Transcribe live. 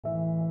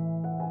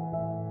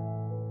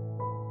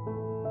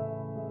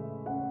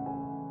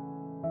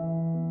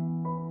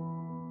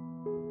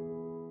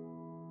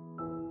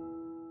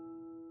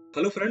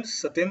Hello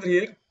friends, Satyendra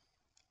here,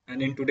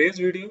 and in today's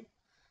video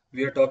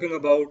we are talking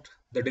about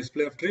the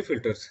display of tree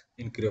filters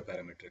in Creo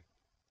Parametric.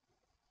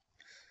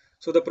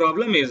 So the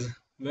problem is,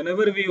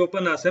 whenever we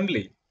open an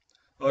assembly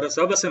or a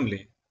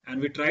sub-assembly and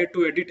we try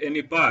to edit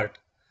any part,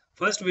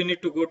 first we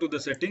need to go to the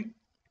setting,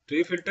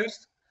 tree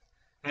filters,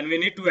 and we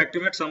need to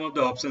activate some of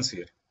the options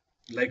here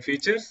like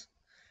features,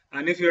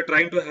 and if you are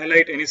trying to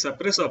highlight any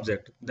suppress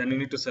object, then you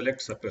need to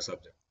select suppress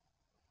object.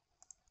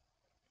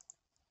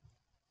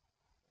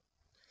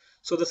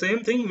 So the same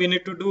thing we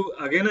need to do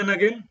again and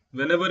again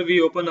whenever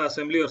we open an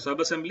assembly or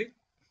sub-assembly,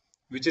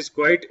 which is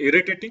quite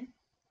irritating.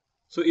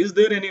 So is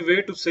there any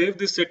way to save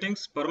these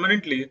settings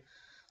permanently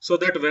so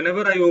that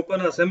whenever I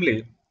open an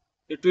assembly,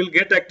 it will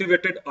get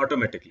activated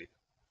automatically?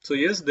 So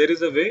yes, there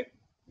is a way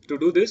to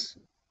do this,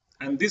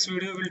 and this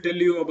video will tell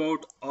you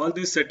about all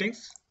these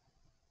settings.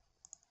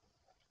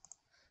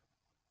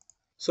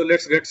 So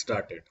let's get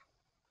started.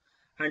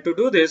 And to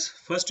do this,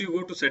 first you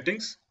go to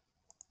settings,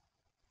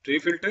 tree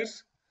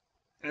filters,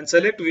 and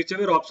select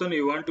whichever option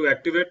you want to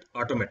activate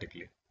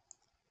automatically.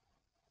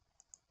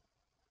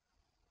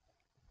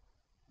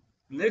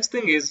 Next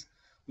thing is,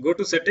 go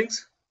to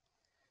settings,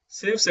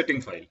 save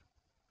setting file.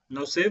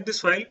 Now save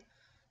this file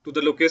to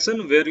the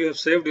location where you have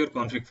saved your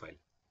config file.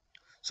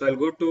 So I'll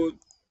go to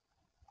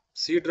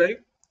C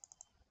drive,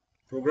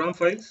 program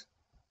files,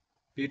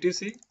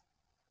 PTC,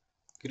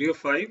 Creo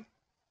 5,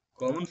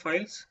 common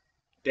files,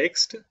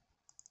 text,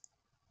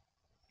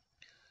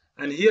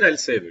 and here I'll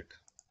save it.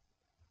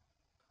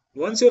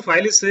 Once your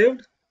file is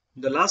saved,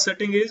 the last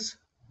setting is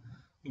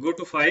go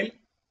to File,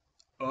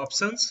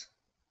 Options,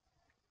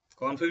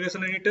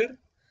 Configuration Editor,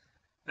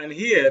 and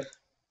here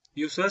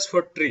you search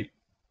for tree.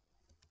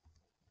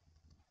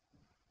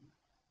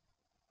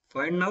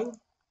 Find now,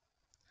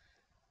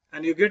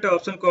 and you get an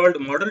option called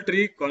Model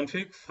Tree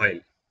Config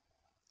File.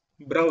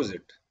 Browse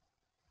it.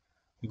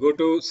 Go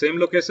to same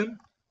location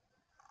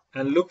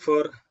and look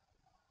for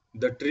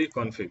the tree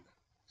config.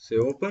 Say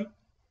Open,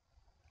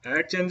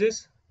 Add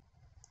Changes,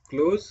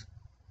 Close,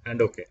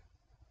 and OK.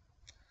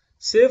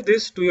 Save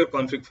this to your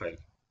config file.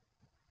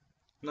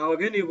 Now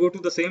again you go to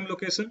the same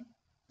location,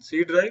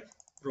 C drive,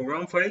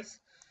 program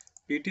files,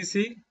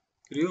 PTC,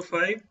 Creo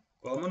 5,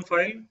 common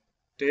file,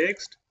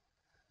 text,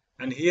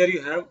 and here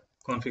you have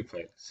config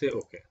file. Say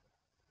OK.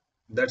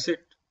 That's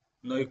it.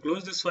 Now you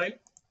close this file,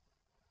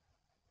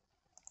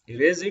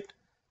 erase it,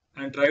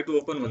 and try to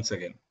open once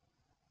again.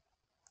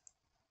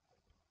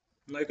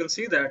 Now you can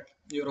see that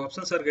your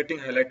options are getting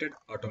highlighted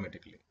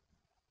automatically.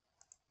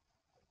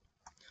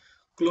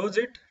 Close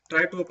it,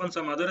 try to open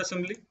some other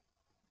assembly.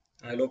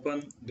 I'll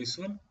open this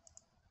one.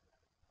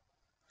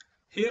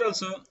 Here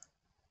also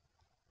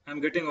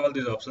I'm getting all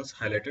these options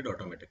highlighted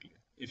automatically.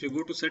 If you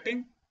go to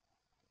setting,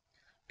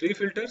 tree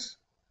filters,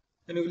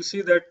 then you will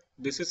see that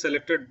this is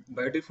selected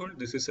by default,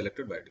 this is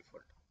selected by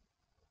default.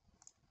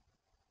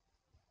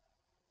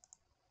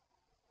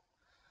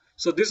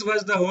 So this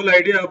was the whole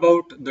idea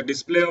about the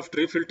display of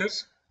tree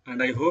filters,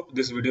 and I hope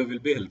this video will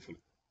be helpful.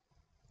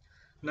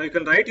 Now you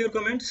can write your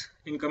comments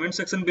in comment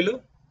section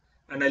below,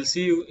 and I'll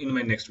see you in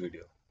my next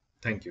video.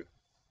 Thank you.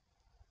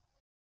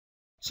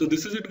 So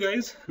this is it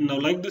guys. Now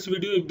like this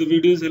video if the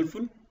video is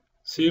helpful,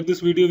 share this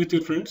video with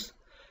your friends,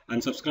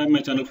 and subscribe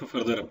my channel for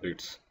further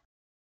updates.